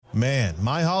Man,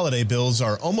 my holiday bills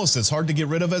are almost as hard to get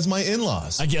rid of as my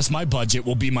in-laws. I guess my budget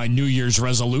will be my New Year's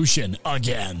resolution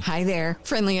again. Hi there,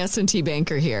 friendly S&T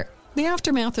banker here. The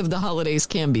aftermath of the holidays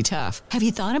can be tough. Have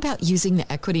you thought about using the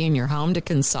equity in your home to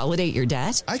consolidate your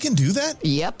debt? I can do that?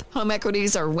 Yep. Home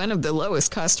equities are one of the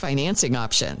lowest cost financing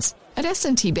options. At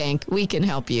S&T Bank, we can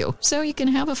help you so you can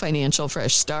have a financial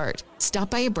fresh start. Stop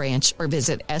by a branch or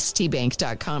visit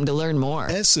stbank.com to learn more.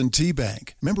 S&T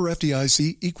Bank. Member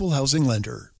FDIC, Equal Housing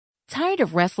Lender. Tired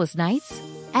of restless nights?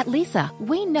 At Leesa,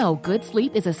 we know good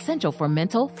sleep is essential for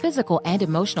mental, physical, and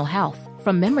emotional health.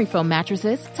 From memory foam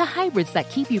mattresses to hybrids that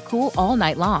keep you cool all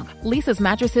night long, Leesa's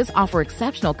mattresses offer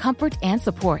exceptional comfort and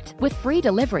support with free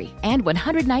delivery and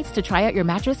 100 nights to try out your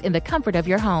mattress in the comfort of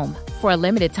your home. For a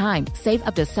limited time, save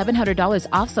up to $700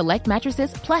 off select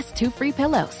mattresses plus 2 free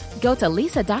pillows. Go to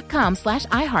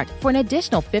leesa.com/iHeart for an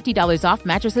additional $50 off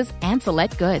mattresses and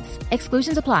select goods.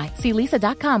 Exclusions apply. See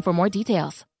leesa.com for more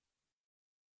details.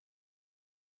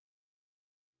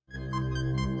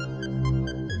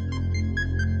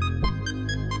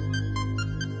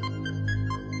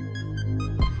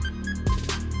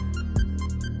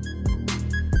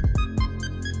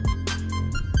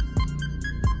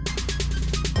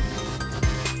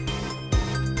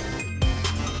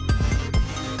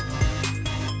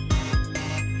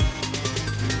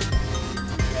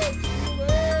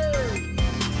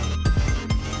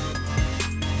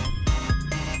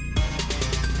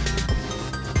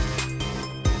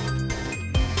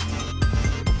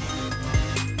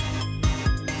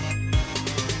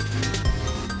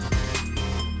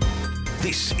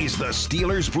 This is the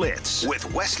Steelers Blitz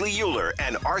with Wesley Euler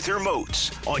and Arthur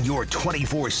Moats on your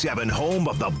 24/7 home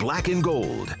of the black and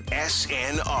gold,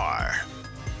 SNR.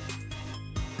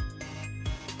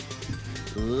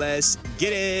 Let's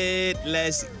get it.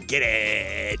 Let's get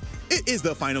it. It is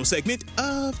the final segment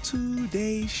of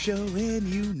today's show, and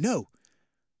you know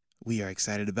we are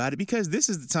excited about it because this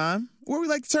is the time where we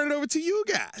like to turn it over to you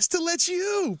guys to let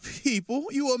you people,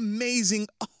 you amazing,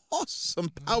 awesome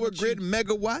power grid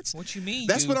megawatts. What you mean?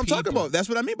 That's what I'm talking about. That's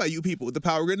what I mean by you people, the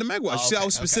power grid and the megawatts. Oh, See how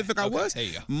specific I was? There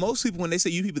you go. Most people, when they say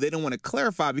you people, they don't want to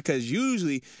clarify because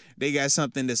usually they got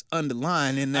something that's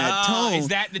underlying in that tone. Is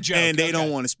that the joke? And they don't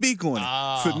want to speak on it.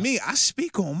 Oh. For me, I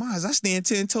speak on mine. I stand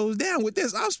 10 toes down with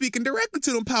this. I'm speaking directly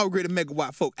to them power grid and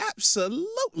megawatt folk.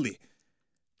 Absolutely.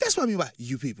 That's what I mean by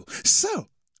you people. So,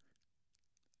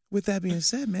 with that being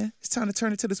said, man, it's time to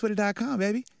turn it to the Twitter.com,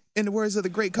 baby. In the words of the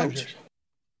great coach.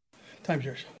 Time's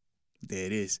yours. There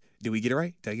it is. Did we get it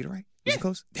right? Did I get it right? Was it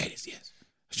close? There it is, yes. I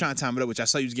was trying to time it up, which I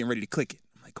saw you was getting ready to click it.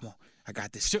 I'm like, come on. I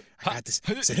got this. I got this.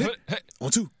 Said hit.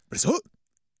 1, 2. But it's a hook.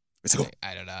 Let's go.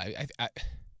 I don't know.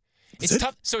 It's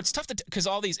tough. So it's tough because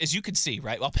all these, as you can see,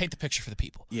 right? I'll paint the picture for the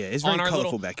people. Yeah, it's very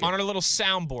colorful back here. On our little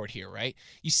soundboard here, right?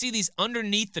 You see these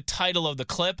underneath the title of the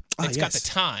clip. It's got the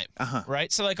time,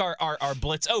 right? So like our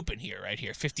blitz open here, right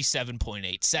here,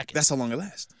 57.8 seconds. That's how long it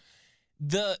lasts.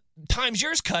 The Times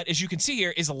Yours cut, as you can see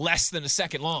here, is less than a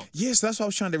second long. Yes, that's why I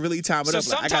was trying to really time it up.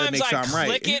 So I got to make sure I'm right.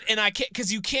 click it and I can't,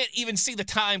 because you can't even see the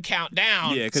time count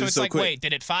down. Yeah, because so it's so like, quick. wait,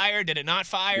 did it fire? Did it not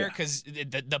fire? Because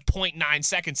the 0.9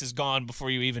 seconds is gone before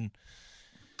you even.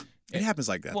 It happens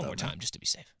like that. One more time, just to be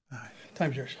safe. All right.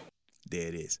 Time's yours. There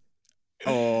it is.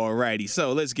 All righty.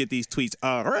 So let's get these tweets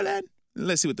rolling.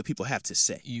 Let's see what the people have to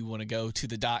say. You want to go to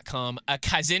the .com,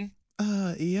 cousin?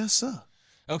 Yes, sir.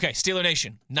 Okay, Steeler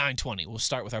Nation, 920. We'll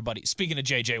start with our buddy. Speaking of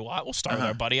J.J. Watt, we'll start with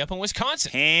our buddy up in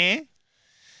Wisconsin. He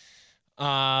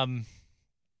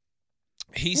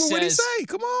says... What did he say?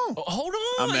 Come on. Oh, hold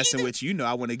on. I'm messing with you. You know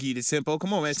I want to give you the tempo.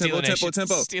 Come on, man.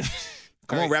 Tempo.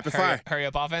 Come on, rapid fire. Hurry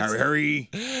up offense. Hurry.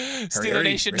 Steeler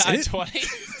Nation, 920.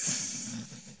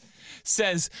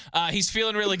 Says he's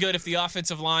feeling really good if the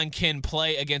offensive line can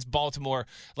play against Baltimore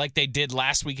like they did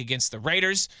last week against the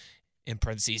Raiders. In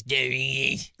parentheses, do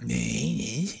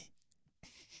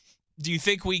you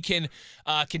think we can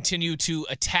continue to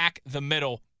attack the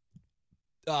middle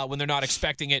when they're not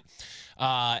expecting it?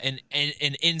 An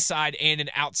inside and an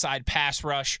outside pass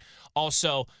rush.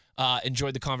 Also,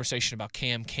 enjoyed the conversation about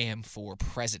Cam for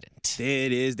president. There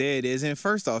it is. And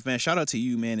first off, man, shout out to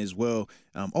you, man, as well.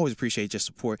 Always appreciate your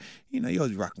support. You know, you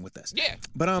always be rocking with us. Yeah.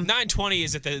 But 920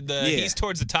 is at he's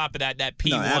towards the top of that P1.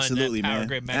 No, absolutely, that power man.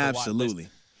 grid megawatt Absolutely.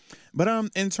 list. But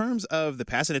in terms of the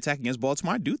passing attack against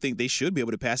Baltimore, I do think they should be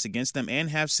able to pass against them and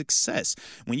have success.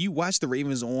 When you watch the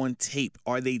Ravens on tape,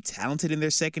 are they talented in their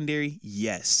secondary?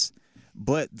 Yes.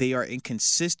 But they are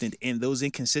inconsistent, and those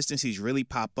inconsistencies really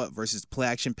pop up versus play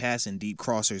action pass and deep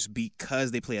crossers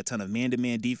because they play a ton of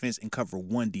man-to-man defense and cover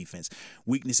one defense.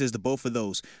 Weaknesses to both of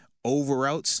those. Over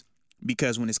routes,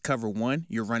 because when it's cover one,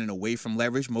 you're running away from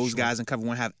leverage. Most guys in cover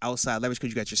one have outside leverage because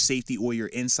you got your safety or your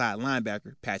inside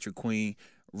linebacker, Patrick Queen,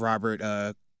 Robert,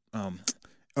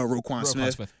 Roquan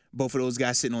Smith. Both of those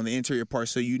guys sitting on the interior part,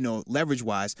 so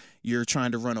leverage-wise, you're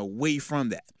trying to run away from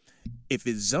that. If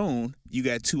it's zone, you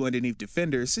got two underneath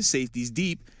defenders, the safety's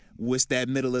deep. What's that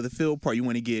middle of the field part? You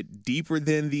want to get deeper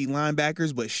than the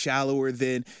linebackers, but shallower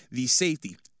than the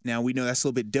safety. Now, we know that's a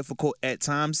little bit difficult at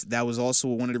times. That was also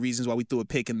one of the reasons why we threw a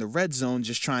pick in the red zone,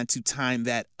 just trying to time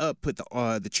that up, put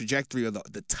the trajectory or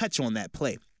the touch on that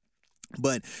play.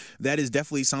 But that is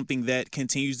definitely something that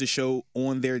continues to show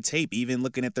on their tape. Even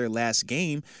looking at their last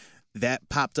game, that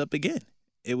popped up again.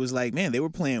 It was like, man, they were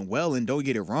playing well, and don't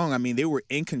get it wrong. I mean, they were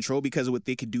in control because of what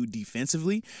they could do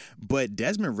defensively. But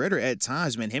Desmond Ridder, at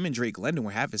times, man, him and Drake London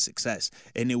were having success.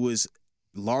 And it was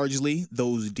largely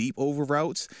those deep over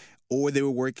routes, or they were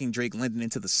working Drake London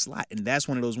into the slot. And that's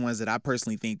one of those ones that I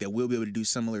personally think that we'll be able to do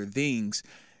similar things,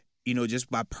 just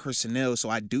by personnel. So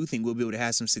I do think we'll be able to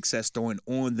have some success throwing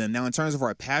on them. Now, in terms of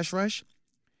our pass rush,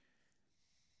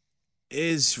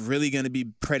 it's really going to be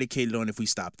predicated on if we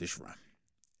stop this run.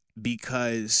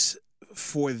 Because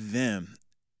for them,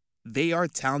 they are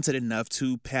talented enough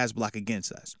to pass block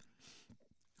against us.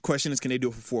 Question is, can they do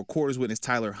it for 4 quarters when it's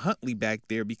Tyler Huntley back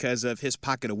there because of his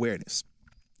pocket awareness?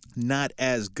 Not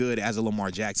as good as a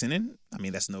Lamar Jackson, and I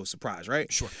mean, that's no surprise,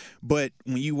 right? Sure. But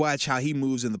when you watch how he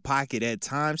moves in the pocket at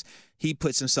times, he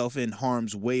puts himself in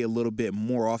harm's way a little bit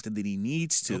more often than he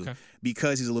needs to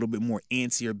because he's a little bit more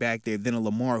antsier back there than a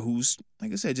Lamar who's,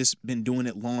 like I said, just been doing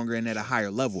it longer and at a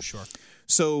higher level. Sure.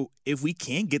 So if we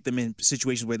can get them in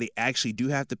situations where they actually do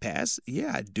have to pass,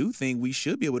 yeah, I do think we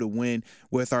should be able to win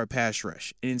with our pass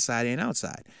rush, inside and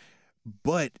outside.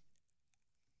 But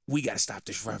we got to stop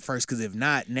this run first, because if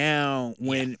not, now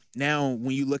when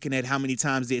you're looking at how many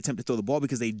times they attempt to throw the ball,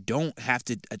 because they don't have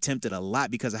to attempt it a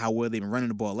lot because of how well they've been running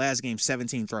the ball. Last game,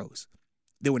 17 throws.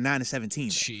 They were 9 of 17.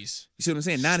 Jeez. You see what I'm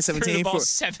saying? 9 of 17 threw the ball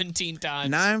 17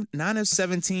 times. 9 of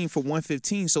 17 for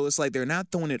 115. So it's like they're not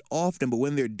throwing it often, but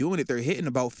when they're doing it, they're hitting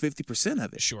about 50%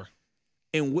 of it. Sure.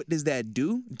 And what does that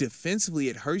do? Defensively,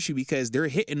 it hurts you because they're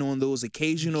hitting on those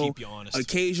occasional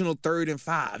 3rd and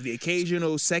 5, the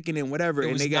occasional 2nd and whatever.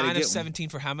 It was and they 9 of 17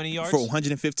 for how many yards? For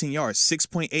 115 yards,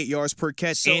 6.8 yards per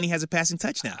catch, and he has a passing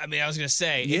touchdown. I mean, I was going to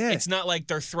say, it's not like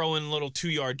they're throwing little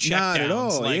 2-yard checkdowns. Not at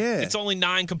all, It's only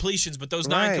 9 completions, but those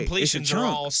 9 completions are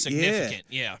all significant.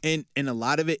 Yeah. And a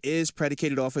lot of it is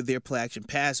predicated off of their play action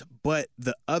pass, but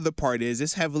the other part is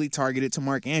it's heavily targeted to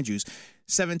Mark Andrews.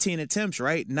 17 attempts,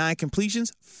 right? 9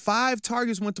 completions. 5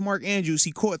 targets went to Mark Andrews.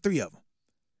 He caught 3 of them.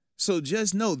 So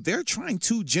just know they're trying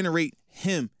to generate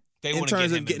him in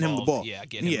terms of getting him the ball. Yeah,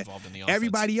 getting him involved in the offense.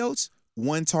 Everybody else,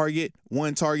 1 target,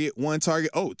 1 target, 1 target.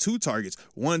 Oh, 2 targets,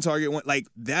 1 target, 1. Like,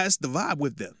 that's the vibe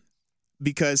with them.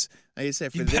 Because, like I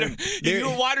said,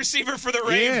 you're a wide receiver for the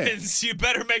Ravens. You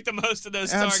better make the most of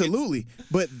those targets. Absolutely.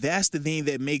 But that's the thing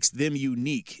that makes them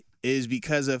unique, is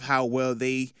because of how well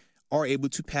they are able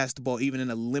to pass the ball even in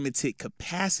a limited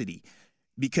capacity,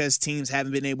 because teams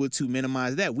haven't been able to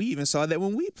minimize that. We even saw that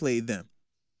when we played them.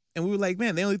 And we were like,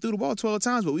 man, they only threw the ball 12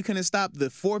 times, but we couldn't stop the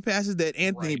 4 passes that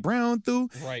Anthony Brown threw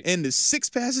and the 6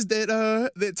 passes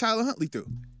that Tyler Huntley threw.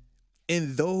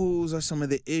 And those are some of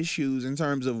the issues in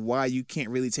terms of why you can't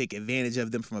really take advantage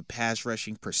of them from a pass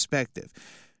rushing perspective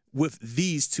with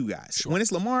these two guys. Sure. When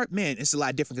it's Lamar, man, it's a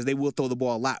lot different because they will throw the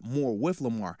ball a lot more with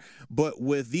Lamar. But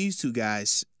with these two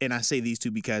guys, and I say these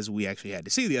two because we actually had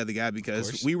to see the other guy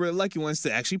because we were the lucky ones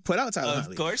to actually put out Tyler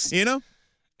Huntley. Of course.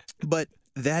 But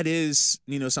that is,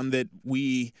 something that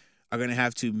we are going to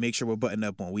have to make sure we're buttoned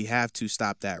up on. We have to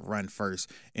stop that run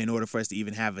first in order for us to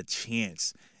even have a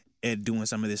chance at doing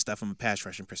some of this stuff from a pass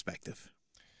rushing perspective.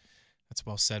 That's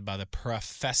well said by the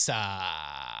professor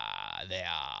there.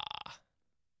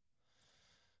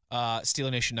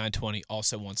 Steeler Nation 920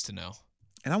 also wants to know.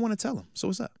 And I want to tell him. So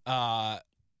what's up?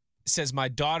 Says, my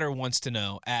daughter wants to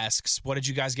know, asks, what did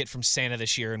you guys get from Santa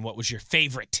this year and what was your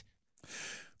favorite?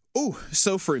 Oh,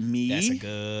 so for me. That's a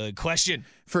good question.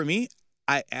 For me,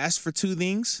 I asked for 2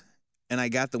 things and I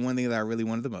got the one thing that I really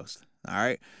wanted the most. All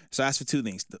right. So I asked for 2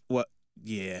 things. I'm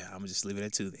going to just leave it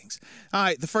at 2 things. All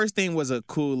right. The first thing was a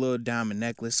cool little diamond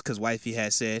necklace because wifey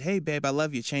had said, hey, babe, I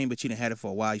love your chain, but you didn't have it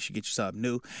for a while. You should get you something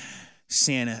new.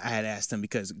 Santa, I had asked him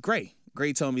because Gray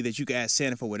told me that you could ask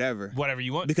Santa for whatever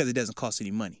you want, because it doesn't cost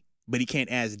any money. But he can't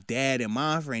ask Dad and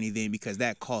Mom for anything because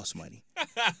that costs money.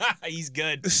 He's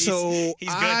good. So he's good.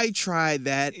 I tried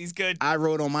that. He's good. I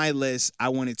wrote on my list, I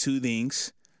wanted 2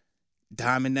 things: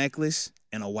 diamond necklace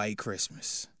and a white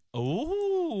Christmas.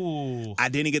 Ooh. Ooh. I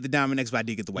didn't get the Diamond X, but I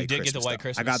did get the White Christmas. You did get the White though.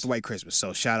 Christmas. I got the White Christmas,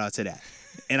 so shout out to that.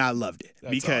 And I loved it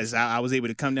That's because awesome. I was able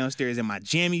to come downstairs in my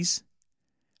jammies.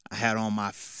 I had on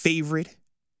my favorite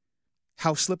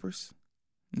house slippers.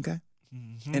 Okay.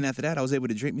 Mm-hmm. And after that, I was able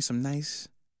to drink me some nice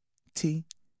tea,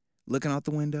 looking out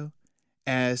the window.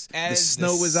 As the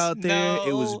snow was out there,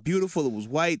 it was beautiful. It was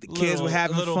white. The kids were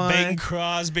having little fun. Bing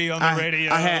Crosby on the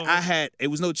radio. I had. It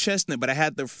was no chestnut, but I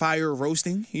had the fire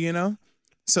roasting.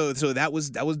 So that was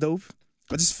dope.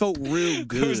 I just felt real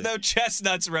good. There was no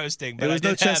chestnuts roasting, but there was I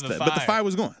no did have a chestnut, fire. but the fire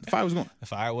was going. The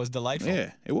fire was delightful.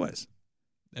 Yeah, it was.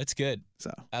 That's good.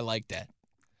 So I like that.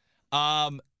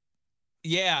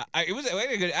 Yeah, I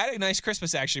had a nice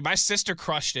Christmas actually. My sister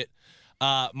crushed it.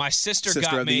 My sister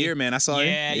got me of the year, man. I saw it.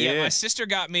 Yeah. My sister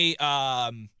got me.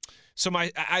 So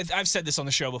I've said this on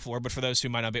the show before, but for those who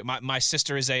might not be, my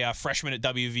sister is a freshman at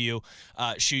WVU.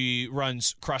 She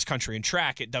runs cross country and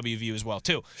track at WVU as well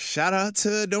too. Shout out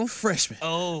to them freshmen.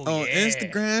 Oh, on yeah.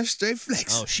 Instagram, straight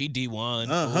flex. Oh, she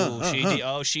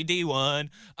D1. She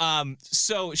D1.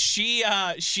 So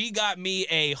she got me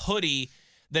a hoodie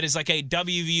that is like a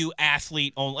WVU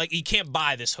athlete on. Like you can't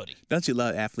buy this hoodie. Don't you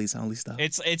love athletes only stuff?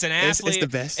 It's an athlete. It's the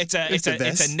best.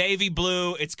 It's a navy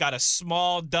blue. It's got a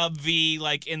small dub V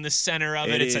like in the center of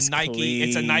it. It's a Nike. Clean.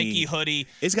 It's a Nike hoodie.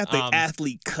 It's got the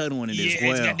athlete cut on it as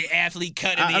well. It's got the athlete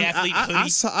cut and the athlete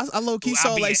hoodie. I low key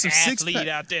saw like some six pack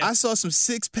out there. I saw some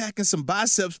 6-pack and some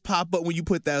biceps pop up when you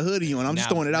put that hoodie on. I'm just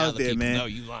throwing it out there, man. No,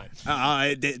 you lying.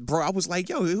 Bro, I was like,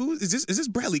 yo, who is this? Is this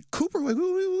Bradley Cooper? Like,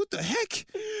 what the heck?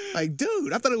 Like,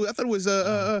 dude, I thought it was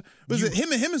was it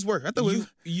him and Hemsworth? I thought it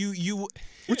was you.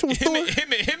 Which one was Thor?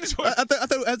 Him and Hemsworth. I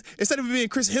thought instead of it being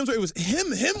Chris Hemsworth, it was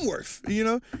Hemsworth.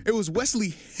 It was Wesley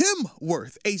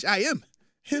Hemsworth. H-I-M.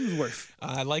 Hemsworth.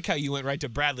 I like how you went right to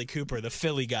Bradley Cooper, the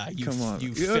Philly guy. Come on,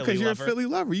 you Philly because you're lover. a Philly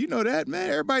lover. You know that,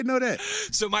 man. Everybody know that.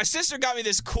 So my sister got me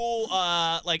this cool,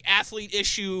 like athlete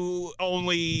issue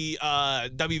only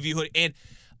WV hoodie and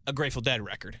a Grateful Dead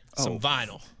record, some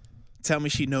vinyl. Tell me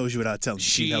she knows you without telling me.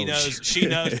 She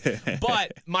knows.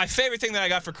 But my favorite thing that I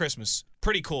got for Christmas,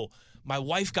 pretty cool. My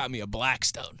wife got me a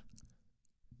Blackstone.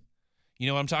 You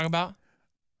know what I'm talking about?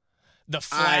 The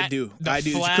flat. I do. Flat,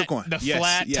 you cook on. The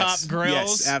flat top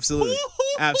grills. Yes, absolutely.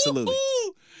 Absolutely.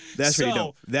 That's pretty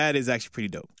dope. That is actually pretty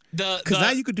dope. Because now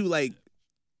you could do like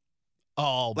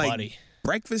buddy.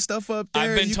 breakfast stuff up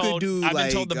there. I've been told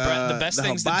the best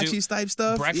things to do. Hibachi type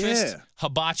stuff. Breakfast,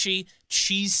 hibachi,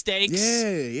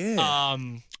 cheesesteaks. Yeah.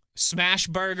 Smash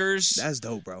burgers. That's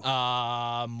dope, bro.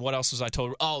 What else was I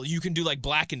told? Oh, you can do like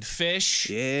blackened fish.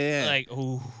 Yeah. Like,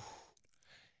 ooh.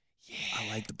 Yeah. I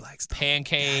like the black stuff.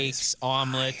 Pancakes,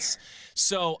 omelets.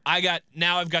 So I've got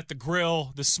the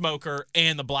grill, the smoker,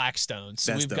 and the Blackstone.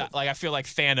 So That's we've dope. got I feel like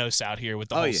Thanos out here with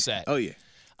the whole set. Oh yeah.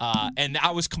 And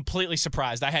I was completely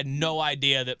surprised. I had no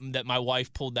idea that my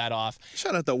wife pulled that off.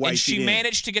 Shout out to wife. And she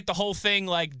managed to get the whole thing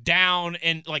like down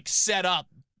and like set up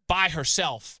by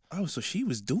herself. Oh, so she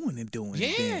was doing it.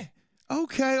 Yeah. Then.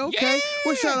 Okay. Yeah.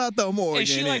 Well, shout out to Morgan. And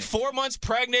she like 4 months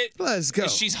pregnant. Let's go.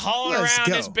 And she's hauling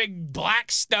around this big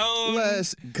Blackstone.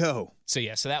 Let's go. So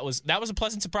yeah, so that was a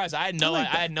pleasant surprise. I had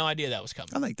no idea that was coming.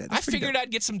 I like that. I figured I'd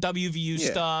get some WVU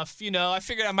stuff. I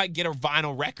figured I might get a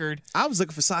vinyl record. I was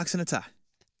looking for socks and a tie.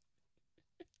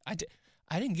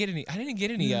 I didn't get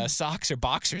any socks or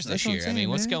boxers this year. Saying, I mean,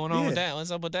 what's man. going on with that?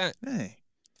 What's up with that? Hey.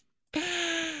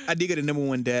 I did get a number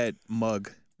one dad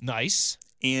mug. Nice.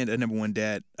 And a number one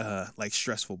dad like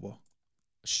stress football.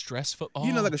 Stress football.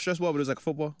 You know, like a stress ball, but it was like a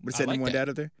football. But it said number one dad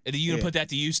up there. Are you gonna put that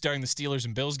to use during the Steelers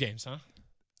and Bills games, huh?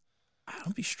 I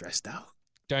don't be stressed out.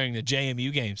 During the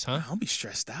JMU games, huh? I don't be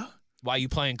stressed out. Why you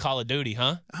playing Call of Duty,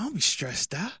 huh? I don't be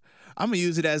stressed out. I'm going to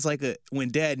use it as like when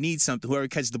dad needs something, whoever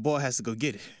catches the ball has to go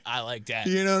get it. I like that.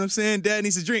 You know what I'm saying? Dad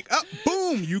needs a drink. Up,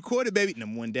 boom, you caught it, baby.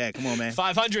 Number one dad. Come on, man.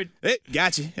 500. Hey,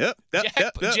 got you. Yep.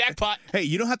 Jackpot. Hey,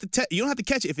 you don't have to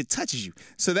catch it if it touches you.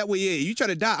 So that way, you try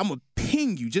to die, I'm going to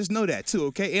ping you. Just know that too,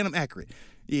 okay? And I'm accurate.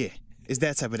 Yeah. It's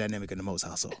that type of dynamic in the Mo's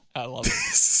household. I love it.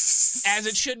 As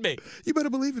it should be. You better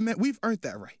believe it, man. We've earned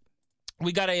that right.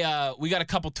 We got a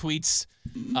couple tweets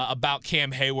about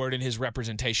Cam Hayward and his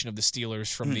representation of the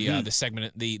Steelers from the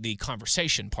segment, the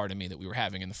conversation, pardon me, that we were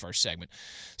having in the first segment.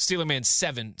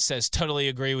 Steelerman7 says, totally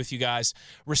agree with you guys.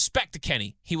 Respect to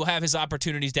Kenny. He will have his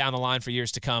opportunities down the line for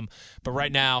years to come, but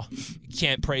right now, you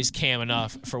can't praise Cam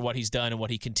enough for what he's done and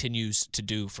what he continues to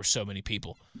do for so many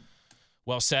people.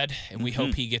 Well said, and we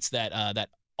hope he gets that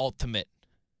ultimate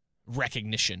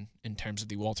recognition in terms of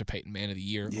the Walter Payton Man of the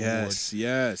Year award.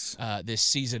 Yes. This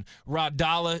season. Rod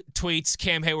Dalla tweets,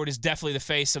 Cam Hayward is definitely the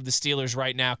face of the Steelers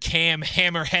right now. Cam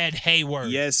Hammerhead Hayward.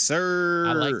 Yes, sir.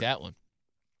 I like that one.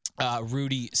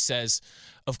 Rudy says,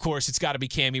 of course, it's got to be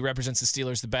Cam. He represents the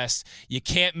Steelers the best. You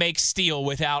can't make steel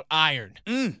without iron.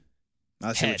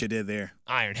 I see what you did there.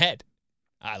 Iron head.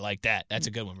 I like that. That's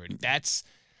a good one, Rudy. That's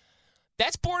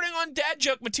bordering on dad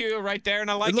joke material right there, and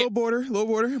I like it. A little border, but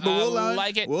we'll allow it.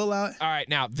 Like it. We'll allow it. All right,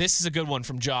 now, this is a good one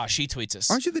from Josh. He tweets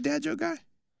us. Aren't you the dad joke guy?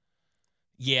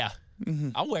 Yeah.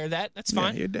 I'll wear that. That's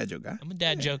fine. Yeah, you're a dad joke guy. I'm a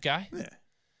dad joke guy. Yeah.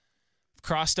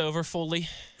 Crossed over fully.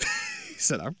 He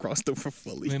said, I've crossed over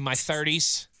fully. I'm in my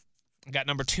 30s. I got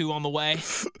number 2 on the way.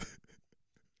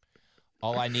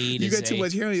 All I need is you got too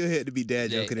much hair on your head to be dad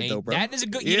joking it, though, bro. That is a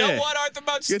good. You know what, Arthur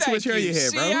Moats? You got too much hair on your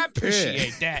head, bro. See, I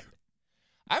appreciate that.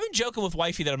 I've been joking with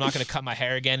wifey that I'm not going to cut my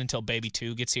hair again until baby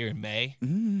 2 gets here in May.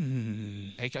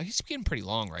 He's getting pretty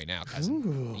long right now,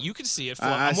 cousin. You can see it.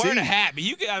 I'm wearing a hat, but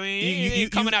you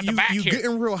coming out the back here. You're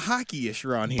getting real hockey-ish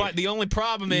around here. But the only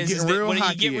problem is that when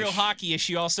you get real hockey-ish,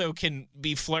 you also can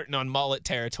be flirting on mullet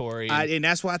territory. And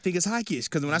that's why I think it's hockey-ish,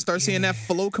 because when I start seeing that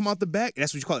flow come out the back,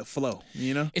 that's what you call it, flow,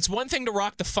 you know? It's one thing to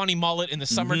rock the funny mullet in the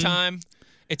summertime.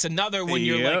 It's another when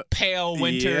you're like pale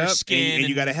winter skin. And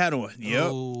you got a hat on.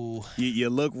 You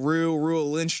look real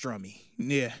Lindstrommy.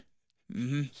 Yeah.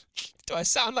 Do I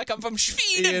sound like I'm from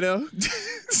Schweden? You know?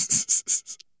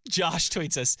 Josh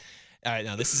tweets us. All right,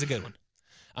 now this is a good one.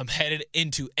 I'm headed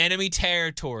into enemy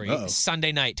territory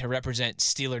Sunday night to represent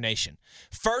Steeler Nation.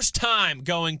 First time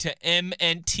going to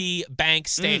M&T Bank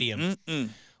Stadium.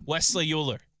 Wesley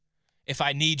Euler, if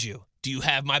I need you, do you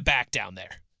have my back down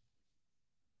there?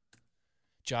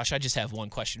 Josh, I just have one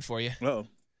question for you.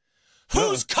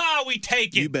 Whose car we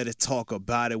taking? You better talk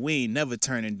about it. We ain't never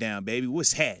turning down, baby.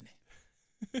 What's happening?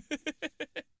 I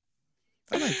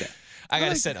like that. I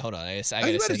gotta send. Hold on.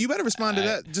 You better respond to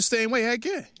that. Just same way. Heck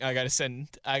yeah. I gotta send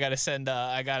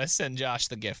Josh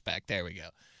the gift back. There we go.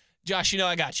 Josh, you know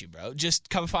I got you, bro.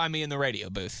 Just come find me in the radio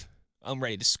booth.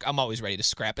 I'm always ready to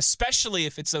scrap, especially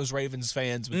if it's those Ravens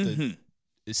fans with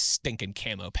the stinking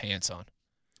camo pants on.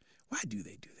 Why do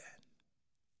they do that?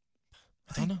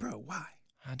 I don't know, bro. Why?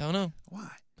 I don't know. Why?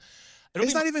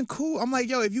 It's not even cool. I'm like,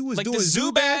 yo, if you was like doing the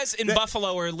Zubaz in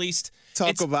Buffalo, or at least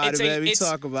talk about it, baby.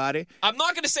 Talk about it. I'm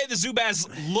not gonna say the Zubaz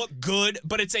look good,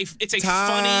 but it's a funny,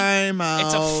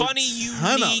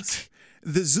 unique.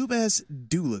 The Zubaz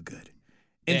do look good.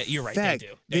 In you're right. fact, they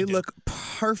do. They look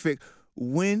perfect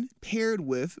when paired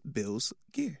with Bill's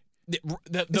gear.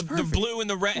 The blue and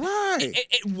the red, right?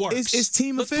 It works. It's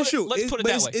team official. Let's put it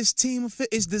that way. It's team.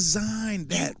 It's designed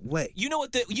that way. You know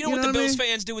what the Bills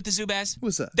fans do with the Zubaz?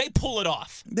 What's up? They pull it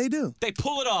off. They do. They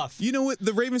pull it off. You know what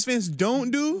the Ravens fans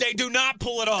don't do? They do not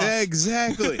pull it off.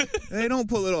 Exactly. They don't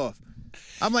pull it off.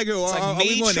 I'm like, it's like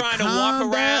me trying to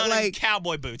walk around in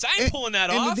cowboy boots. I ain't pulling that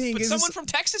off, but someone from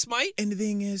Texas might. And the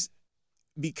thing is,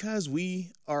 because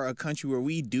we are a country where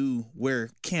we do wear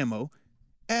camo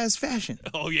as fashion.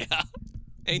 Oh, yeah.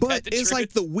 But it's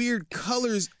like the weird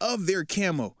colors of their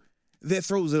camo that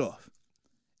throws it off.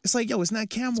 It's like, yo, it's not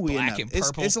camo enough. Black and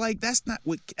purple. It's like that's not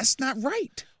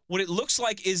right. What it looks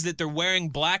like is that they're wearing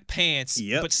black pants,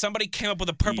 but somebody came up with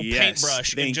a purple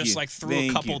paintbrush and just like threw a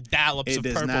couple dollops of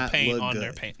purple paint on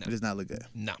their paint. No. It does not look good.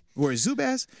 No. Whereas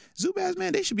Zubaz,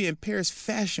 man, they should be in Paris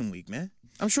Fashion Week, man.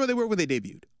 I'm sure they were when they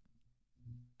debuted.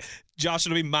 Josh,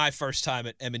 it'll be my first time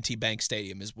at M&T Bank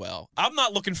Stadium as well. I'm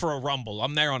not looking for a rumble.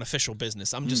 I'm there on official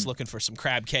business. I'm just looking for some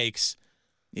crab cakes.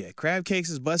 Yeah, crab cakes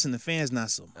is busting. The fans not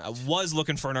so much. I was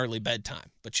looking for an early bedtime,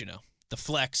 but the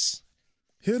flex.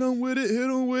 Hit on with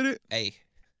it.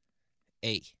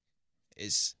 Hey,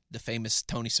 is the famous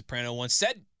Tony Soprano once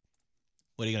said.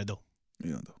 What are you going to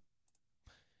do?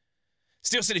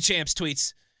 Steel City Champs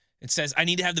tweets. It says, I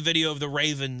need to have the video of the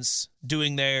Ravens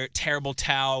doing their terrible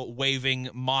towel, waving,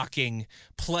 mocking,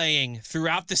 playing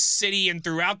throughout the city and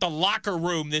throughout the locker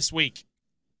room this week.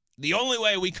 The only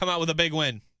way we come out with a big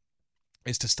win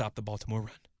is to stop the Baltimore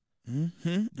run.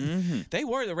 They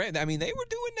were the Ravens. I mean, they were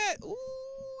doing that. Ooh,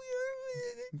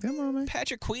 come on, man.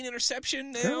 Patrick Queen interception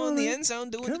in the end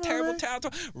zone doing the terrible towel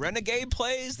twirl. Renegade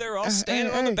plays. They're all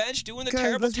standing on the bench doing the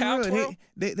terrible towel twirl.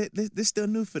 They're still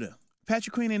new for them.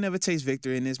 Patrick Queen ain't never tasted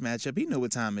victory in this matchup. He know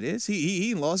what time it is.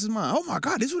 He lost his mind. Oh, my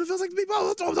God, this is what it feels like to be ball.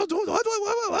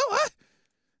 What?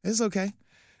 It's okay.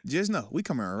 Just know, we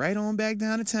coming right on back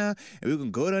down to town, and we're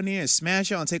going to go down there and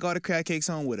smash y'all and take all the crab cakes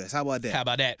on with us. How about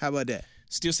that?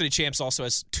 Steel City Champs also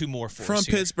has 2 more for us From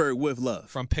Pittsburgh with love.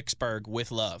 From Pittsburgh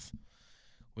with love.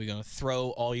 We're going to throw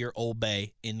all your Old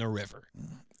Bay in the river.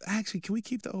 Actually, can we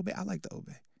keep the Old Bay? I like the Old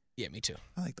Bay. Yeah, me too.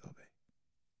 I like the Old Bay.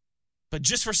 But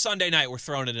just for Sunday night, we're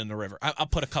throwing it in the river. I'll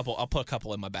put a couple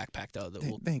in my backpack though.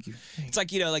 Thank you. It's like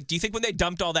do you think when they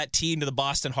dumped all that tea into the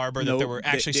Boston Harbor that there were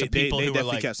actually some people who were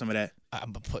like, kept some of that.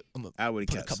 I'm gonna I would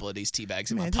put a kept couple of these tea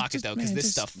bags in my pocket though, because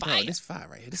this stuff fire. No, this fire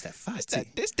right here. This that fire tea.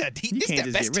 This that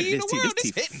just best tea in the world. This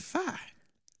It's tea hitting. fire.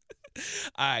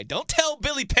 All right, don't tell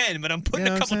Billy Penn, but I'm putting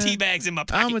a couple tea bags in my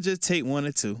pocket. I'm gonna just take one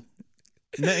or two.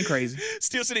 Nothing crazy.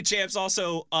 Steel City Champs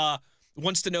also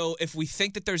wants to know if we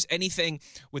think that there's anything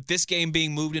with this game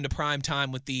being moved into prime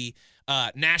time with the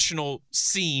national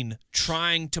scene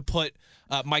trying to put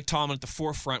Mike Tomlin at the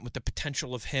forefront with the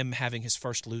potential of him having his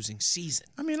first losing season.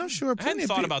 I mean, I'm sure. I hadn't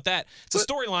thought about that. It's a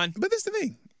storyline. But this the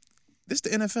thing. This the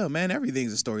NFL, man.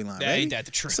 Everything's a storyline. Yeah, ain't that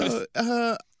the truth? So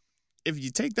if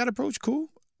you take that approach, cool.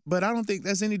 But I don't think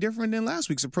that's any different than last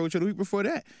week's approach or the week before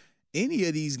that. Any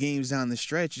of these games down the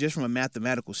stretch, just from a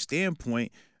mathematical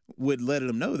standpoint, would let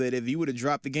them know that if you would have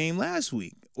dropped the game last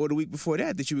week or the week before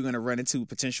that you were going to run into a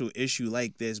potential issue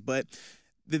like this. But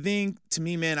the thing to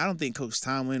me, man, I don't think Coach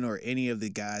Tomlin or any of the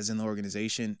guys in the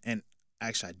organization, and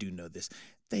actually I do know this,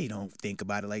 they don't think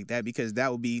about it like that, because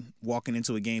that would be walking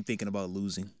into a game thinking about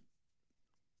losing.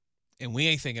 And we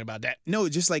ain't thinking about that. No,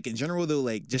 just like in general, though,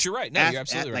 like just you're right. No, you're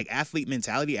absolutely right. Like athlete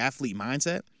mentality, athlete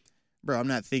mindset. Bro, I'm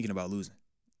not thinking about losing.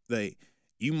 Like,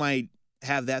 you might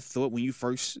have that thought when you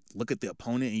first look at the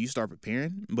opponent and you start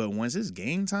preparing, but once it's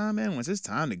game time, man, once it's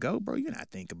time to go, bro, you're not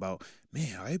thinking about,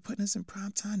 man, are they putting us in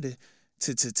prime time to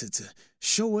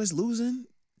show us losing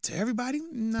to everybody?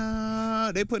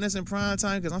 Nah, they putting us in prime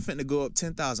time because I'm finna go up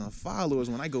 10,000 followers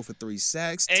when I go for 3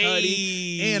 sacks,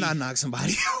 tutty, and I knock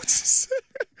somebody out.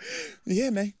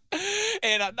 Yeah, man.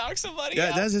 And I knock somebody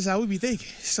out. That's just how we be thinking.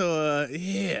 So,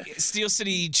 yeah. Steel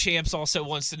City Champs also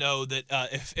wants to know that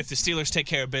if the Steelers take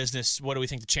care of business, what do we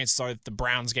think the chances are that the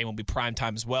Browns game will be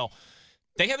primetime as well?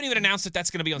 They haven't even announced that that's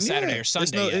going to be on Saturday or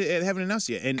Sunday yet. They haven't announced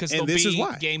yet. And there'll this be is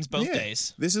why. Games both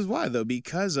days. This is why, though,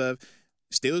 because of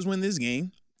Steelers win this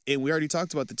game, and we already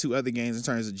talked about the 2 other games in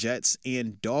terms of Jets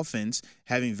and Dolphins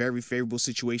having very favorable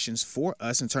situations for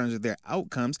us in terms of their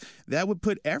outcomes. That would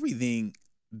put everything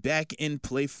back in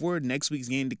play for next week's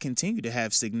game to continue to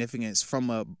have significance from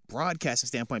a broadcasting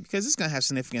standpoint, because it's going to have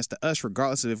significance to us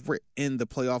regardless of if we're in the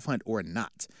playoff hunt or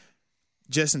not,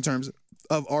 just in terms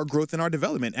of our growth and our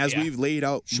development, as we've laid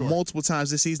out multiple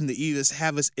times this season to even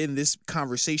have us in this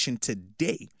conversation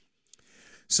today.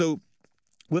 So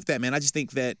with that, man, I just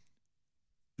think that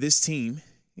this team,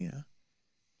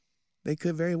 they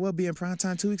could very well be in prime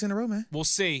time 2 weeks in a row, man. We'll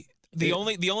see. The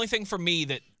only thing for me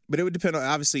that, but it would depend on,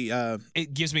 obviously,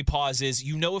 it gives me pause is,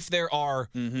 if there are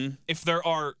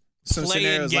some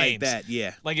scenarios games like that,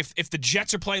 yeah. Like if the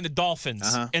Jets are playing the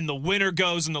Dolphins and the winner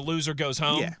goes and the loser goes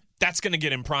home, that's going to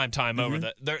get in prime time over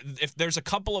that. If there's a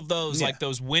couple of those, like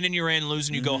those winning you're in,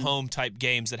 losing you go home type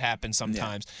games that happen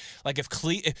sometimes. Like if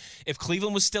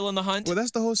Cleveland was still in the hunt. Well,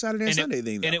 that's the whole Saturday and Sunday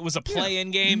thing, though. And it was a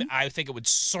play-in game, I think it would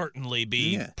certainly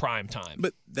be prime time.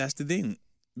 But that's the thing,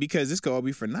 because this could all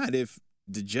be for naught. If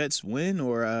the Jets win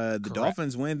or the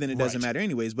Dolphins win, then it doesn't matter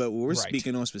anyways. But what we're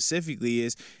speaking on specifically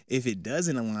is if it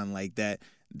doesn't align like that,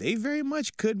 they very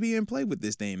much could be in play with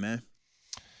this thing, man.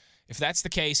 If that's the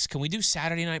case, can we do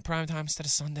Saturday night primetime instead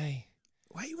of Sunday?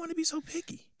 Why you want to be so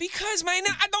picky? Because, man,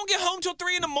 I don't get home till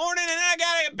 3 in the morning, and then I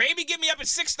got a baby get me up at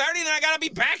 6:30, and then I got to be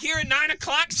back here at 9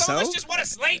 o'clock. Some of us just want to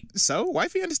sleep. So,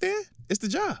 wifey, understand? It's the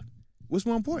job. What's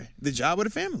more important, the job or the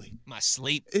family? My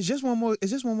sleep. It's just one more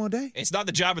day. It's not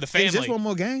the job or the family. It's just one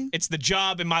more game. It's the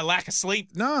job and my lack of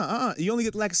sleep. Nah, you only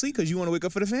get the lack of sleep because you want to wake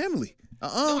up for the family. No,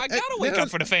 I gotta wake up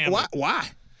for the family. Why?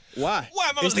 Why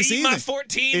am I leaving my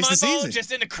 14-month-old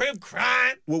just in the crib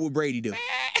crying? What would Brady do? He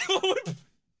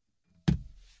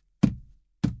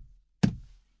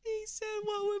said,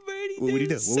 what would Brady do? What would he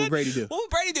do? What would Brady do? What would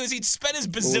Brady do is he'd spend his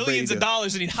bazillions of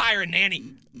dollars and he'd hire a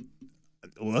nanny.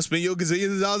 Well, spend your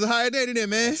gazillions of dollars to hire a nanny then,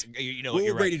 man. You know what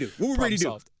would Brady do? What would Brady do?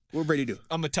 What would Brady do?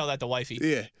 I'm going to tell that to wifey.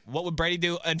 Yeah. What would Brady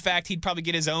do? In fact, he'd probably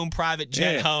get his own private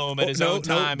jet home at his own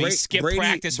time. He'd skip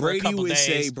practice for a couple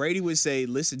days. Brady would say,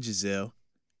 listen, Giselle,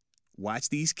 watch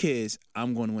these kids.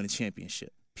 I'm going to win a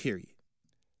championship, period.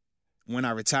 When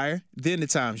I retire, then the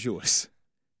time's yours.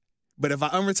 But if I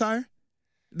unretire,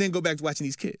 then go back to watching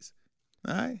these kids.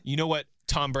 All right? You know what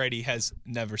Tom Brady has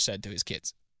never said to his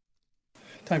kids?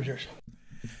 Time's yours.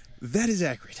 That is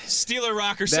accurate. Steeler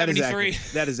Rocker 73.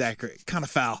 That is accurate. Kind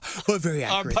of foul, but very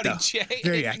accurate. Our buddy though. Jay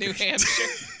very in accurate. New Hampshire.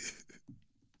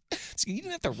 So you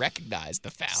didn't have to recognize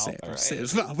the foul. It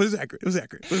was foul. It was accurate. It was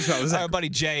accurate. Our buddy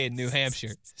Jay in New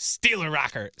Hampshire, Steeler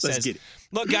Rocker, says, Let's get it.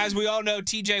 Look, guys, we all know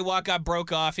TJ Watt got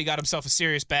broke off. He got himself a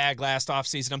serious bag last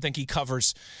offseason. I think he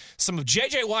covers some of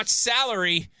JJ Watt's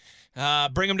salary.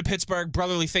 Bring him to Pittsburgh.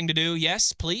 Brotherly thing to do.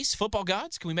 Yes, please. Football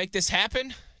gods, can we make this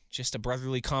happen? Just a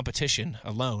brotherly competition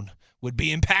alone would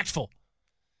be impactful.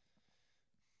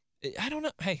 I don't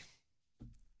know. Hey,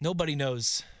 nobody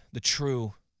knows the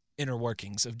true inner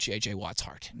workings of J.J. Watt's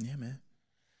heart. Yeah, man.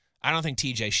 I don't think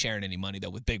TJ's sharing any money, though,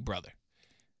 with Big Brother.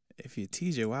 If you're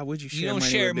TJ, why would you share You don't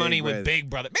money share with money Big with Brother? Big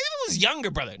Brother. Maybe it was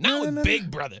younger brother, not with Big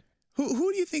Brother.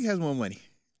 Who do you think has more money?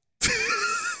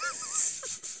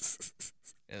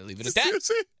 Leave it at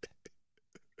that.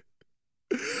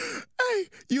 Hey,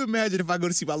 you imagine if I go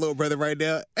to see my little brother right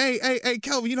now? Hey,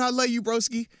 Kelvin, you know I love you,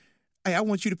 broski. Hey, I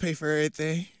want you to pay for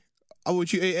everything. I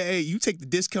want you, hey, you take the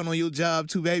discount on your job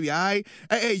too, baby, all right?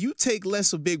 Hey, you take less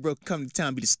so Big Bro can come to town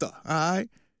and be the star, all right?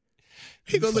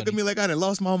 He gonna look at me like I done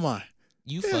lost my mind.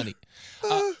 You funny.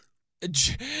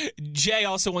 Jay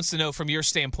also wants to know from your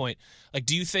standpoint, like,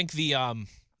 do you think the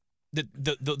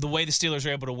way the Steelers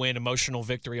are able to win emotional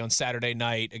victory on Saturday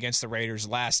night against the Raiders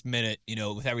last minute,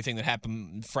 with everything that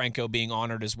happened, Franco being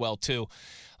honored as well too,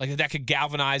 like that could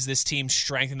galvanize this team,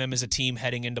 strengthen them as a team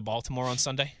heading into Baltimore on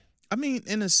Sunday? I mean,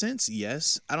 in a sense,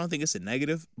 yes. I don't think it's a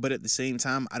negative, but at the same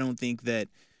time, I don't think that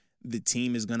the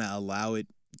team is going to allow it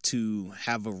to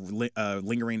have a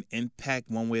lingering impact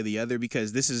one way or the other,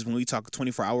 because this is when we talk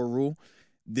 24-hour rule,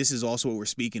 this is also what we're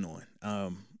speaking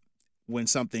on. When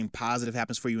something positive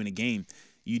happens for you in a game,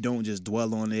 you don't just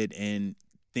dwell on it and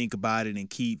think about it and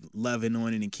keep loving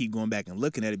on it and keep going back and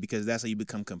looking at it, because that's how you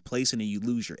become complacent and you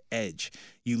lose your edge.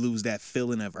 You lose that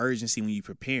feeling of urgency when you're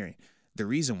preparing. The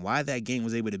reason why that game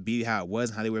was able to be how it was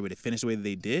and how they were able to finish the way that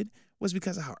they did was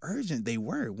because of how urgent they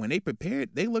were. When they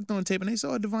prepared, they looked on tape and they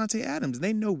saw Devontae Adams.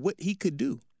 They know what he could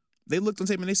do. They looked on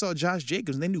tape and they saw Josh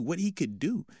Jacobs and they knew what he could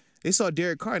do. They saw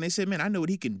Derek Carr and they said, man, I know what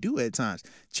he can do at times.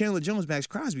 Chandler Jones, Max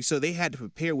Crosby. So they had to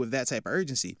prepare with that type of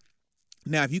urgency.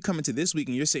 Now, if you come into this week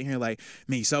and you're sitting here like,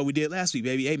 man, you saw what we did last week,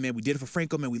 baby. Hey, man, we did it for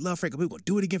Franco, man. We love Franco. We're going to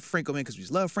do it again for Franco, man, because we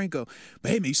just love Franco.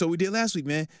 But, hey, man, you saw what we did last week,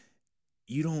 man.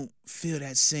 You don't feel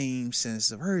that same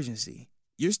sense of urgency.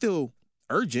 You're still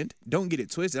urgent. Don't get it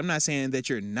twisted. I'm not saying that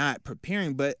you're not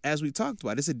preparing, but as we talked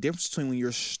about, it's a difference between when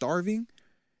you're starving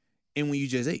and when you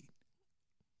just ate.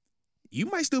 You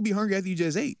might still be hungry after you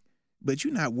just ate, but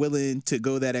you're not willing to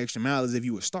go that extra mile as if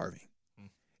you were starving.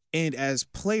 And as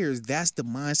players, that's the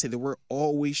mindset that we're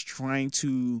always trying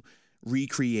to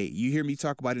recreate. You hear me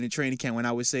talk about it in the training camp when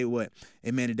I would say, what?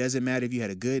 Hey, man, it doesn't matter if you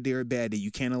had a good day or a bad day.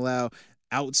 You can't allow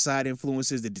outside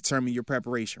influences that determine your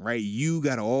preparation, right? You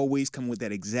got to always come with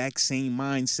that exact same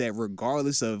mindset,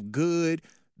 regardless of good,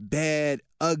 bad,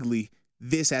 ugly.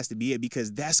 This has to be it,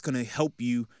 because that's going to help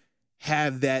you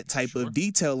have that type of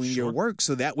detail in your work.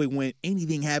 So that way, when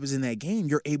anything happens in that game,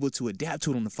 you're able to adapt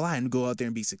to it on the fly and go out there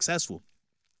and be successful.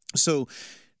 So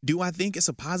do I think it's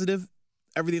a positive,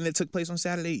 everything that took place on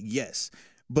Saturday? Yes.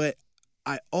 But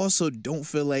I also don't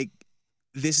feel like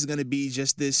this is going to be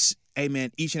just this, hey,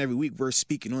 man, each and every week we're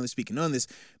speaking on this,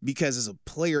 because as a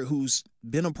player who's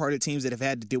been a part of teams that have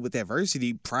had to deal with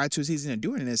adversity prior to a season and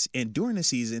during the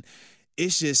season,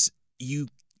 it's just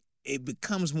it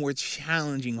becomes more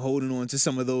challenging holding on to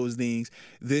some of those things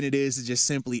than it is to just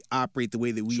simply operate the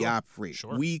way that we operate.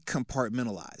 We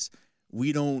compartmentalize.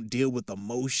 We don't deal with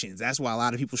emotions. That's why a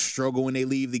lot of people struggle when they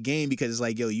leave the game, because it's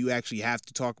like, yo, you actually have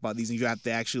to talk about these things. You have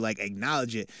to actually like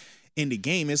acknowledge it. In the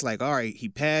game, it's like, all right, he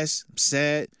passed, I'm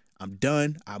sad, I'm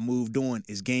done, I moved on,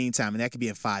 it's game time. And that could be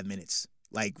in 5 minutes,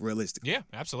 like realistically. Yeah,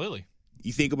 absolutely.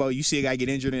 You think about, you see a guy get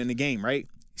injured in the game, right?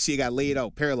 You see a guy laid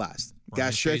out, paralyzed,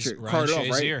 got stretchered, carted off,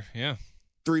 right? Yeah.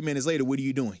 3 minutes later, what are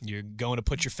you doing? You're going to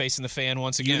put your face in the fan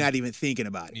once again. You're not even thinking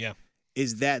about it. Yeah.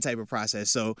 It's that type of process.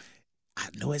 So I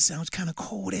know it sounds kind of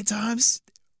cold at times,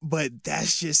 but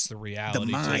that's just the reality,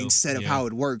 the mindset of how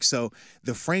it works. So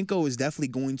the Franco is definitely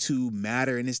going to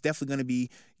matter, and it's definitely going to be,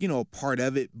 a part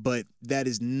of it, but that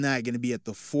is not going to be at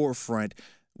the forefront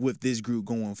with this group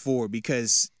going forward,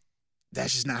 because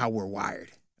that's just not how we're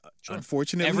wired.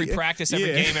 Unfortunately, every practice, every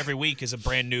game, every week is a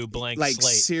brand new blank slate.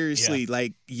 Seriously,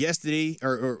 like yesterday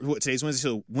or what, today's Wednesday,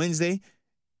 so Wednesday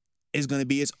is going to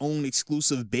be its own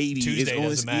exclusive baby. Tuesday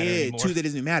doesn't matter anymore. Tuesday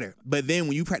doesn't matter. But then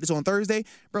when you practice on Thursday,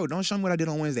 bro, don't show me what I did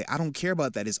on Wednesday. I don't care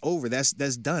about that. It's over. That's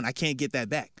done. I can't get that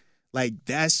back. Like,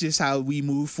 that's just how we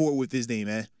move forward with this thing,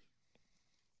 man.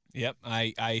 Yep,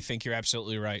 I think you're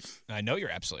absolutely right. I know you're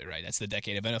absolutely right. That's the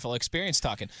decade of NFL experience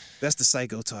talking. That's the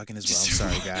psycho talking as well.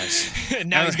 I'm sorry, guys.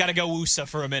 Now he's got to go woosa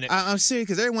for a minute. I'm serious,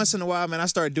 because every once in a while, man, I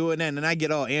start doing that, and then I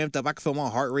get all amped up. I can feel my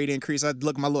heart rate increase. I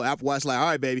look at my little Apple Watch like, all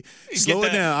right, baby, slow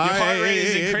it down. All your right, heart rate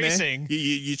is increasing. Man.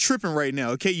 You're tripping right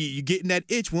now, okay? You're getting that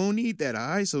itch. We don't need that, all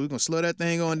right? So we're going to slow that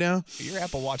thing on down. Your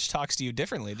Apple Watch talks to you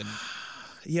differently than...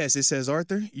 Yes, it says,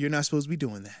 Arthur, you're not supposed to be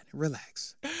doing that.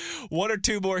 Relax. One or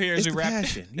two more here as we wrap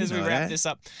this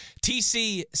up.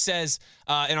 TC says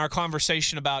in our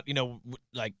conversation about,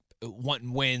 like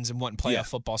wanting wins and wanting playoff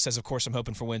football, says, of course, I'm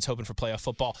hoping for wins, hoping for playoff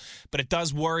football. But it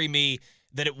does worry me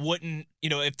that it wouldn't,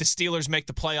 if the Steelers make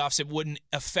the playoffs, it wouldn't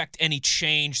affect any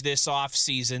change this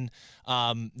offseason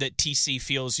that TC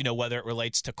feels, whether it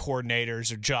relates to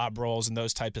coordinators or job roles and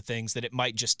those type of things, that it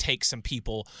might just take some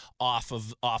people off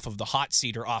of the hot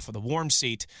seat or off of the warm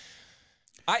seat.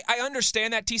 I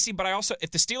understand that, TC, but I also,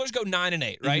 if the Steelers go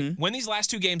 9-8, right, win these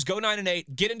last 2 games, go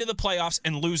 9-8, get into the playoffs,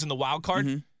 and lose in the wild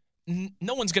card,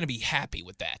 no one's going to be happy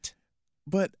with that.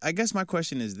 But I guess my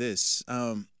question is this,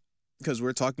 because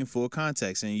we're talking full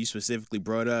context, and you specifically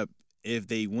brought up if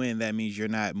they win, that means you're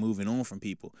not moving on from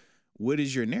people. What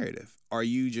is your narrative? Are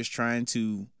you just trying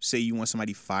to say you want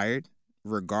somebody fired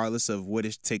regardless of what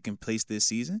is taking place this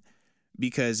season?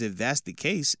 Because if that's the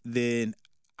case, then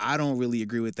I don't really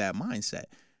agree with that mindset.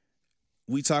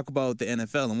 We talk about the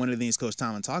NFL, and one of the things Coach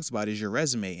Tomlin talks about is your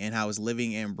resume and how it's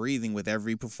living and breathing with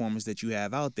every performance that you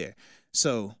have out there.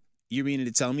 So you're meaning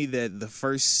to tell me that the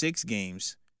first 6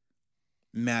 games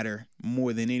matter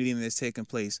more than anything that's taken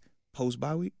place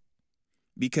post-bye week?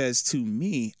 Because to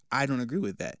me, I don't agree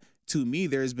with that. To me,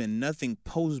 there's been nothing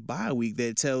post-bye week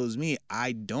that tells me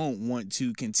I don't want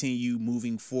to continue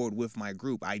moving forward with my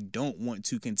group. I don't want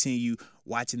to continue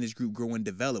watching this group grow and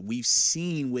develop. We've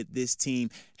seen what this team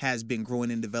has been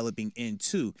growing and developing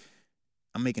into.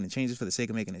 I'm making the changes for the sake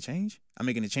of making a change. I'm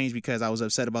making a change because I was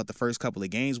upset about the first couple of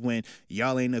games when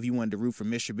y'all ain't know if you wanted to root for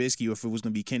Mr. Trubisky or if it was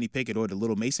going to be Kenny Pickett or the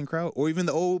Little Mason crowd or even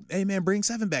the old, hey, man, bring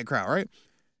 7 back crowd, right?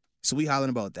 So we hollering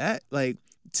about that. Like,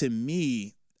 to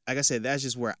me, like I said, that's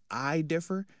just where I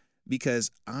differ because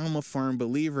I'm a firm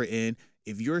believer in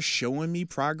if you're showing me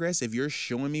progress, if you're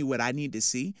showing me what I need to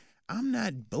see, I'm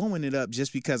not blowing it up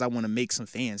just because I want to make some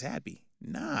fans happy.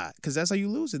 Nah, because that's how you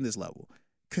lose in this level.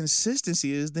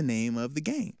 Consistency is the name of the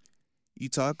game. You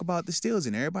talk about the Steelers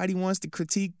and everybody wants to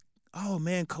critique, oh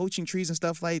man, coaching trees and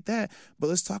stuff like that. But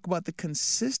let's talk about the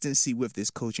consistency with this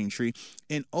coaching tree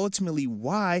and ultimately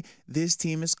why this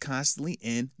team is constantly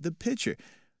in the picture.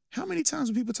 How many times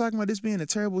were people talking about this being a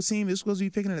terrible team? It's supposed to be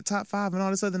picking in the top 5 and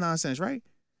all this other nonsense, right?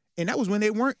 And that was when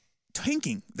they weren't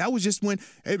tanking. That was just when,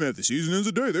 hey man, if the season ends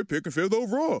today, they're picking 5th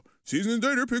overall. Season ends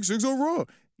today, they're picking 6th overall.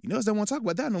 You notice they won't talk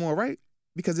about that no more, right?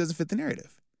 Because it doesn't fit the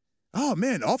narrative. Oh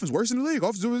man, the offense worse in the league.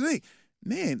 Offense worse in the league.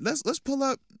 Man, let's pull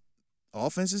up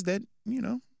offenses that,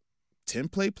 10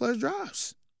 play plus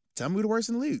drives. Tell me who the worst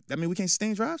in the league. I mean, we can't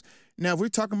sustain drives. Now, if we're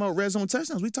talking about red zone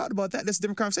touchdowns, we talked about that. That's a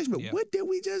different conversation. But What did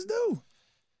we just do?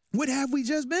 What have we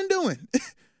just been doing?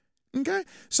 Okay?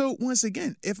 So, once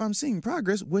again, if I'm seeing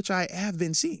progress, which I have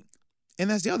been seeing, and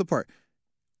that's the other part,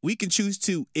 we can choose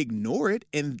to ignore it.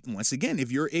 And once again,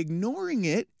 if you're ignoring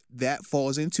it, that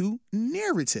falls into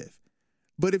narrative.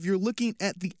 But if you're looking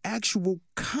at the actual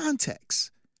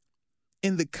context,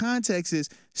 and the context is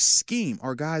scheme,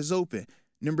 are guys open?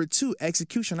 Number 2,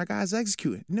 execution, are guys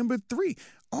executing? Number 3,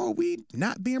 are we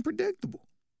not being predictable?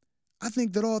 I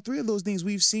think that all 3 of those things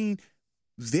we've seen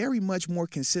very much more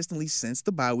consistently since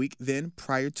the bye week than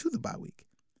prior to the bye week.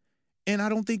 And I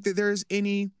don't think that there's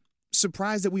any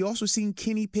surprise that we also seen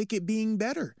Kenny Pickett being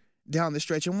better down the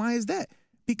stretch. And why is that?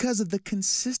 Because of the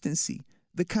consistency,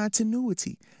 the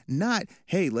continuity. Not,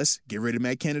 hey, let's get rid of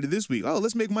Matt Canada this week. Oh,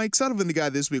 let's make Mike Sullivan the guy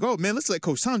this week. Oh, man, let's let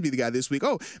Coach Tom be the guy this week.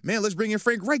 Oh, man, let's bring in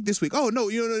Frank Reich this week. Oh, no.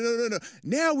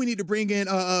 Now we need to bring in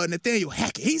Nathaniel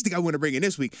Hackett. He's the guy we want to bring in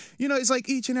this week. It's like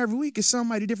each and every week is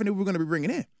somebody different that we're going to be bringing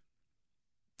in.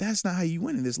 That's not how you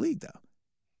win in this league, though.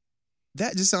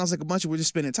 That just sounds like a bunch of we're just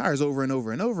spinning tires over and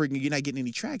over and over again. You're not getting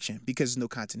any traction because there's no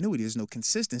continuity. There's no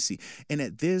consistency. And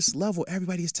at this level,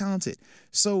 everybody is talented.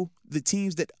 So the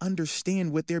teams that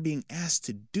understand what they're being asked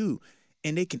to do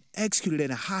and they can execute it at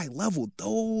a high level,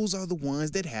 those are the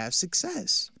ones that have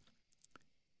success.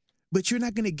 But you're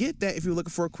not going to get that if you're looking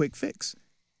for a quick fix.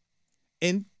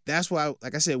 And that's why,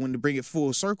 like I said, when to bring it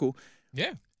full circle,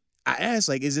 I asked,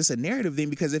 is this a narrative thing?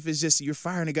 Because if it's just you're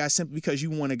firing a guy simply because you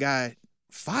want a guy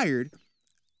fired,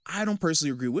 I don't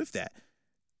personally agree with that.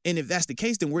 And if that's the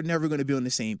case, then we're never going to be on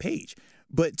the same page.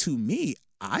 But to me,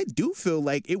 I do feel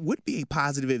like it would be a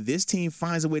positive if this team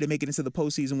finds a way to make it into the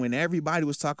postseason when everybody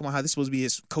was talking about how this is supposed to be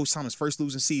his Coach Thomas' first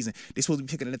losing season. They're supposed to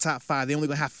be picking in the top 5. They're only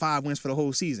going to have 5 wins for the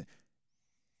whole season.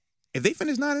 If they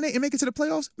finish 9-8 and make it to the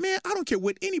playoffs, man, I don't care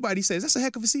what anybody says. That's a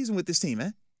heck of a season with this team,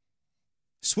 man.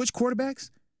 Switch quarterbacks.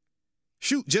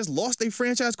 Shoot, just lost a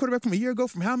franchise quarterback from a year ago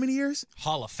from how many years?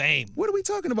 Hall of Fame. What are we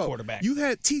talking about? Quarterback. You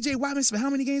had T.J. Watt for how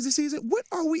many games this season? What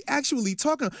are we actually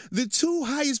talking about? The 2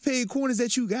 highest paid corners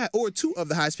that you got, or 2 of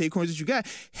the highest paid corners that you got,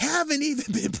 haven't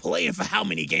even been playing for how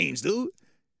many games, dude?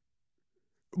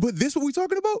 But this what we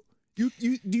talking about? Do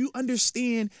you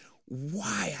understand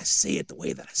why I say it the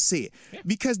way that I say it? Yeah.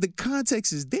 Because the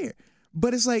context is there.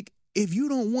 But it's like, if you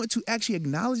don't want to actually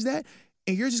acknowledge that,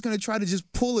 and you're just going to try to just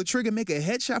pull a trigger, make a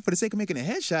headshot for the sake of making a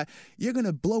headshot, you're going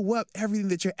to blow up everything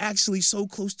that you're actually so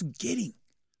close to getting.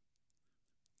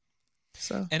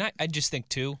 So, and I just think,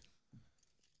 too,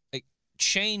 like,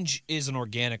 change is an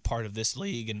organic part of this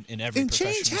league and in every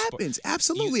professional change sport. happens.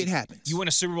 Absolutely, it happens. You win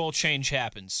a Super Bowl, change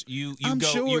happens. You go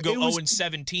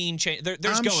 0-17, change. There's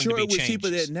I'm going sure to be it was changes.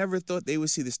 people that never thought they would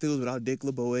see the Steelers without Dick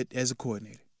LeBeau as a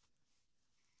coordinator.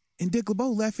 And Dick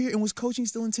LeBeau left here and was coaching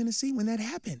still in Tennessee when that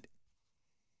happened.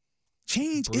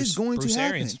 Change is going to happen.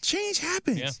 Arians. Change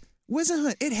happens. Yeah.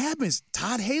 Whisenhunt, it happens.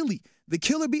 Todd Haley, the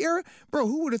Killer Bee era. Bro,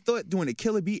 who would have thought during the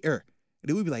Killer Bee era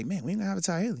that we'd be like, man, we ain't going to have a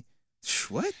Todd Haley.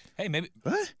 What? Hey, maybe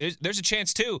what? There's a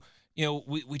chance, too. You know,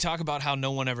 we talk about how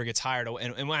no one ever gets hired,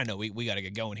 and I know we got to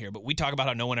get going here, but we talk about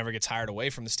how no one ever gets hired away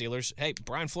from the Steelers. Hey,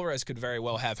 Brian Flores could very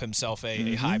well have himself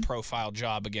a high-profile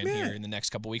job again here in the next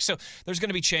couple weeks. So there's going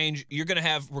to be change. You're going to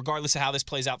have, regardless of how this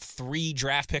plays out, 3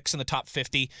 draft picks in the top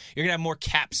 50. You're going to have more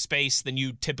cap space than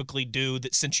you typically do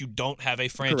since you don't have a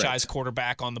franchise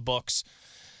quarterback on the books.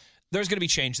 There's going to be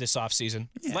change this offseason.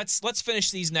 Yeah. Let's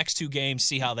finish these next 2 games,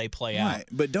 see how they play out.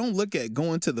 But don't look at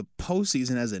going to the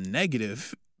postseason as a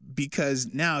negative,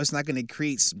 because now it's not going to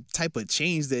create some type of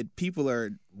change that people are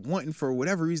wanting for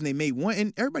whatever reason they may want.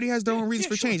 And everybody has their own reasons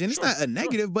for change. And it's not a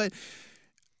negative, but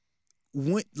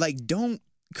don't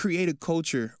create a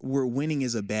culture where winning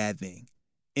is a bad thing.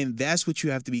 And that's what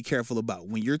you have to be careful about.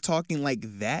 When you're talking like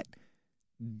that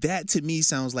to me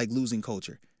sounds like losing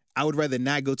culture. I would rather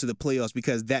not go to the playoffs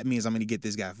because that means I'm going to get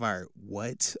this guy fired.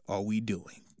 What are we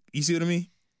doing? You see what I mean?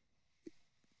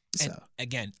 And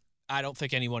again, I don't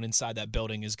think anyone inside that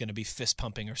building is going to be fist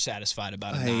pumping or satisfied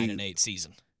about a 9-8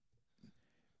 season.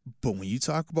 But when you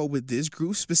talk about what this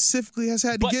group specifically has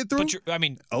had to get through,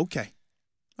 okay.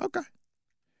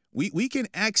 We can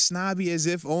act snobby as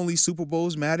if only Super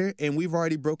Bowls matter, and we've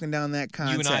already broken down that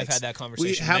context. You and I have had that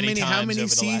conversation how many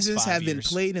seasons have years. been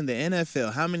played in the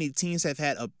NFL? How many teams have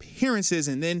had appearances,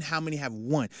 and then how many have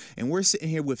won? And we're sitting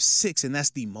here with 6, and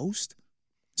that's the most.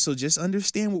 So just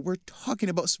understand what we're talking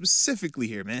about specifically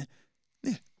here, man.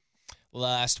 Yeah.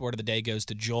 Last word of the day goes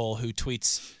to Joel, who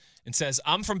tweets and says,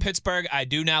 I'm from Pittsburgh. I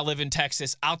do now live in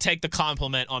Texas. I'll take the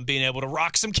compliment on being able to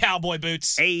rock some cowboy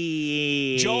boots.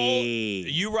 Hey. Joel,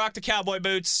 you rock the cowboy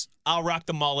boots. I'll rock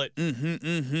the mullet.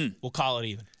 We'll call it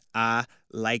even. I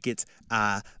like it.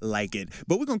 But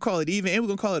we're going to call it even, and we're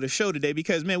going to call it a show today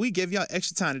because, man, we give y'all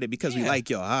extra time today because we like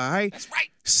y'all, all right? That's right.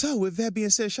 So with that being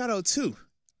said, shout out to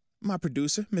my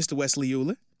producer, Mr. Wesley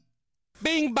Euler.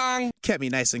 Bing bong. Kept me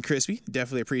nice and crispy.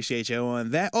 Definitely appreciate you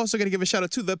on that. Also going to give a shout out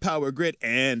to the Power Grid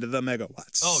and the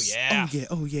Megawatts. Oh, yeah.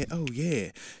 Oh, yeah.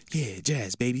 Yeah,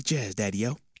 jazz, baby. Jazz,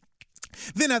 daddy-o.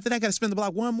 Then after that, I got to spin the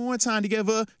block one more time to give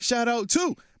a shout out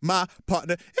to my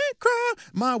partner in crime,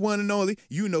 my one and only.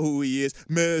 You know who he is,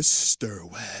 Mr.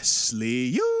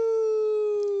 Wesley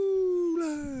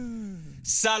Euler.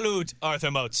 Salute,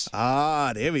 Arthur Moats.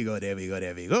 There we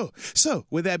go. So,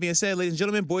 with that being said, ladies and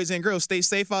gentlemen, boys and girls, stay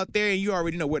safe out there, and you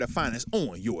already know where to find us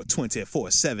on your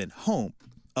 24/7 home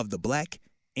of the black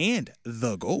and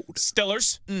the gold.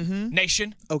 Stillers,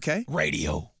 Nation, okay,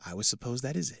 Radio. I would suppose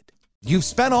that is it. You've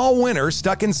spent all winter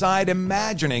stuck inside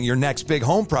imagining your next big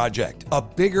home project. A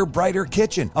bigger, brighter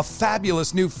kitchen, a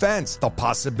fabulous new fence, the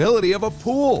possibility of a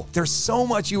pool. There's so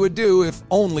much you would do if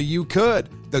only you could.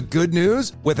 The good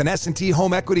news? With an S&T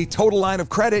Home Equity Total Line of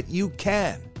Credit, you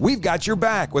can. We've got your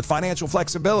back with financial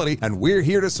flexibility, and we're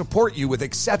here to support you with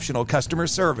exceptional customer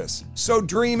service. So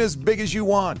dream as big as you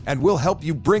want, and we'll help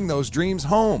you bring those dreams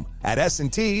home. At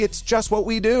S&T, it's just what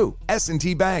we do.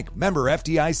 S&T Bank, member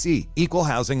FDIC, equal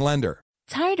housing lender.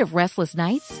 Tired of restless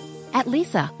nights? At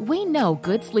Leesa, we know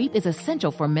good sleep is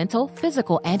essential for mental,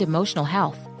 physical, and emotional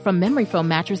health. From memory foam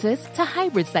mattresses to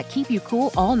hybrids that keep you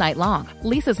cool all night long,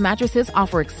 Leesa's mattresses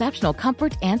offer exceptional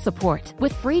comfort and support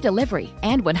with free delivery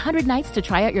and 100 nights to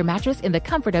try out your mattress in the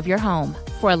comfort of your home.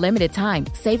 For a limited time,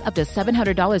 save up to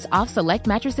 $700 off select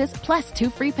mattresses plus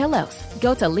 2 free pillows.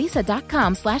 Go to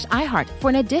leesa.com/iHeart for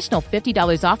an additional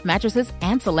 $50 off mattresses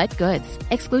and select goods.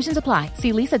 Exclusions apply.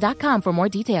 See leesa.com for more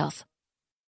details.